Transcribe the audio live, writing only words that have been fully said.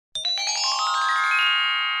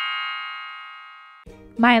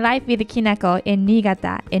My life with Kinako in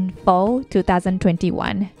Niigata in fall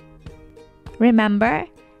 2021. Remember,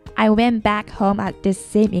 I went back home at the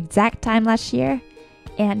same exact time last year,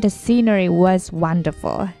 and the scenery was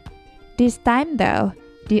wonderful. This time though,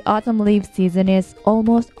 the autumn leaf season is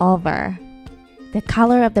almost over. The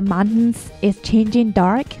color of the mountains is changing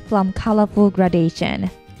dark from colorful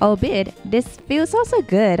gradation. Albeit, this feels also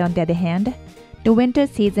good on the other hand. The winter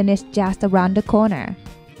season is just around the corner.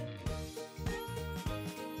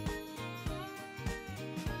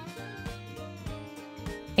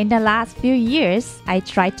 In the last few years, I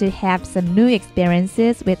tried to have some new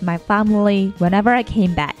experiences with my family whenever I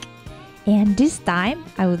came back. And this time,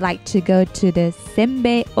 I would like to go to the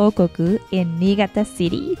Senbei Oukoku in Niigata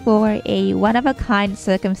City for a one-of-a-kind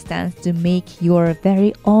circumstance to make your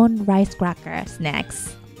very own rice cracker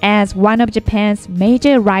snacks. As one of Japan's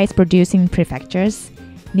major rice-producing prefectures,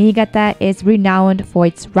 Niigata is renowned for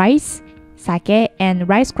its rice, sake, and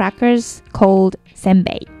rice crackers called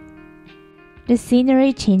Senbei. The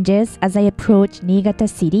scenery changes as I approach Niigata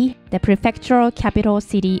City, the prefectural capital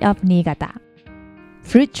city of Niigata.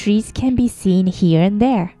 Fruit trees can be seen here and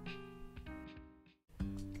there.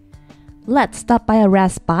 Let's stop by a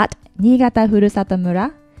rest spot, Niigata Furusato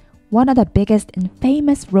Mura, one of the biggest and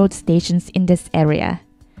famous road stations in this area.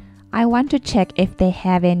 I want to check if they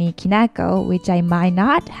have any Kinako, which I might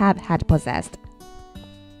not have had possessed.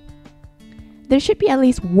 There should be at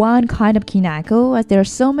least one kind of Kinako as there are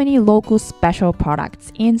so many local special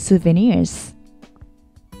products and souvenirs.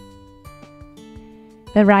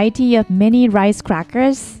 Variety of mini rice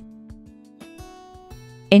crackers.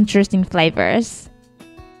 Interesting flavors.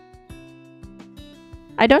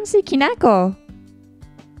 I don't see Kinako.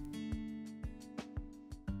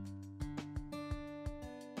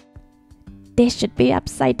 This should be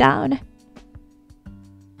upside down.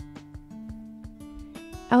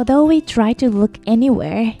 Although we tried to look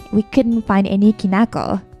anywhere, we couldn't find any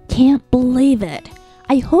Kinako. Can't believe it.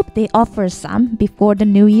 I hope they offer some before the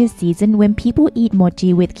New Year season when people eat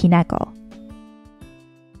mochi with Kinako.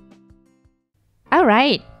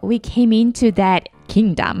 Alright, we came into that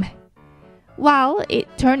kingdom. Wow, it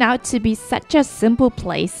turned out to be such a simple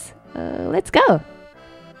place. Let's go.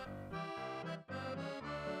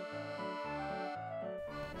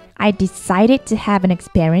 I decided to have an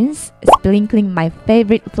experience sprinkling my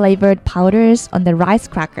favorite flavored powders on the rice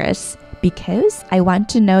crackers because I want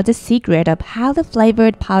to know the secret of how the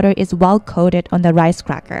flavored powder is well coated on the rice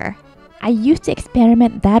cracker. I used to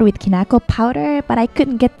experiment that with Kinako powder, but I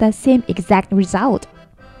couldn't get the same exact result.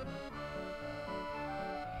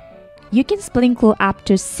 You can sprinkle up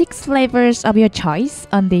to 6 flavors of your choice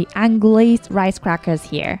on the unglazed rice crackers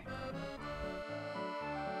here.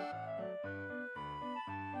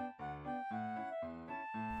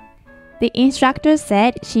 The instructor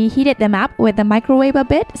said she heated them up with the microwave a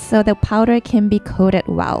bit so the powder can be coated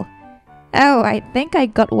well. Oh, I think I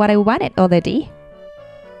got what I wanted already.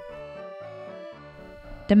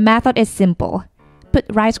 The method is simple. Put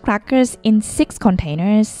rice crackers in 6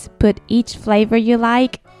 containers, put each flavor you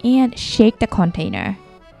like, and shake the container.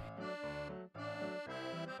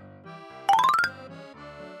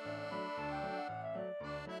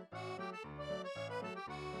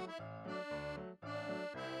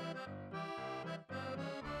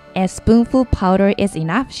 A spoonful powder is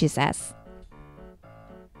enough, she says.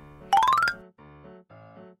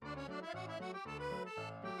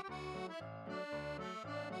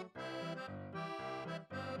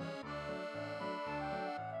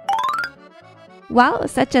 Wow,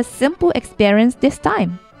 such a simple experience this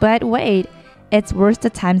time. But wait, it's worth the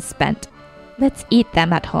time spent. Let's eat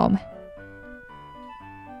them at home.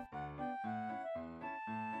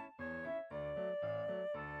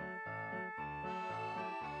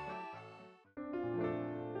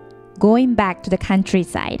 Going back to the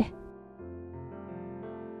countryside.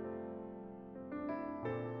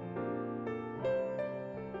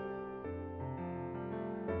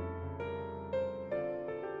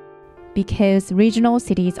 Because regional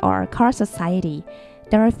cities are a car society,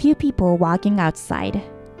 there are few people walking outside.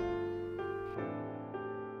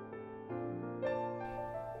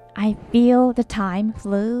 I feel the time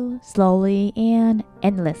flew slowly and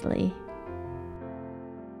endlessly.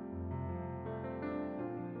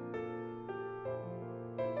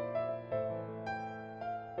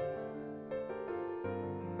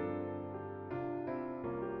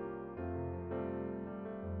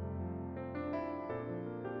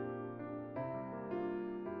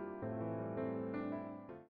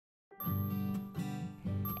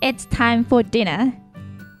 It's time for dinner.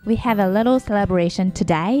 We have a little celebration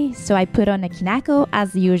today, so I put on a Kinako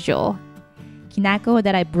as usual. Kinako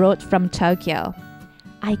that I brought from Tokyo.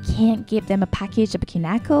 I can't give them a package of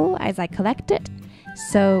Kinako as I collected,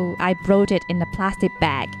 so I brought it in a plastic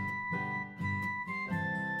bag.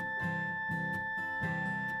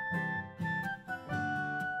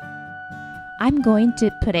 I'm going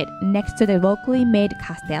to put it next to the locally made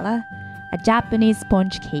castella, a Japanese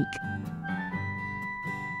sponge cake.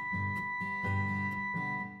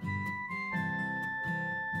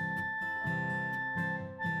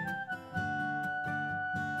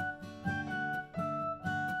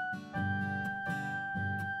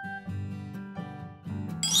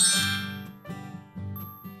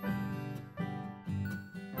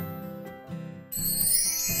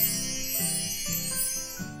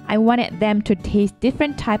 I wanted them to taste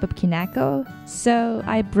different type of Kinako, so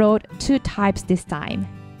I brought 2 types this time.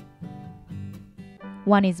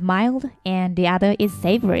 One is mild and the other is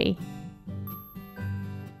savory.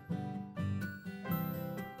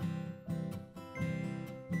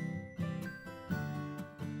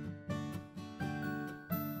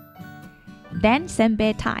 Then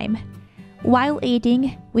senbei time. While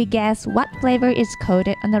eating, we guess what flavor is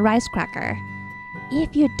coated on the rice cracker.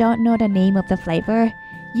 If you don't know the name of the flavor,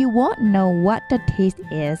 you won't know what the taste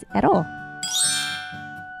is at all.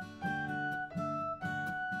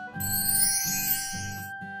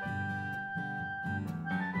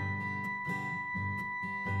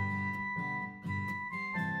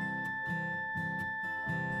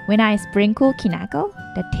 When I sprinkle Kinako,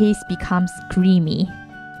 the taste becomes creamy.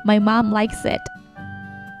 My mom likes it.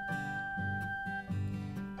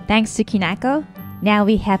 Thanks to Kinako, now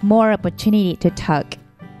we have more opportunity to talk.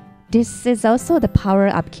 This is also the power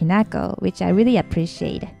of Kinako, which I really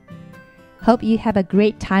appreciate. Hope you have a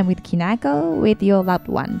great time with Kinako with your loved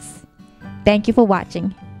ones. Thank you for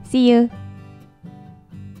watching. See you!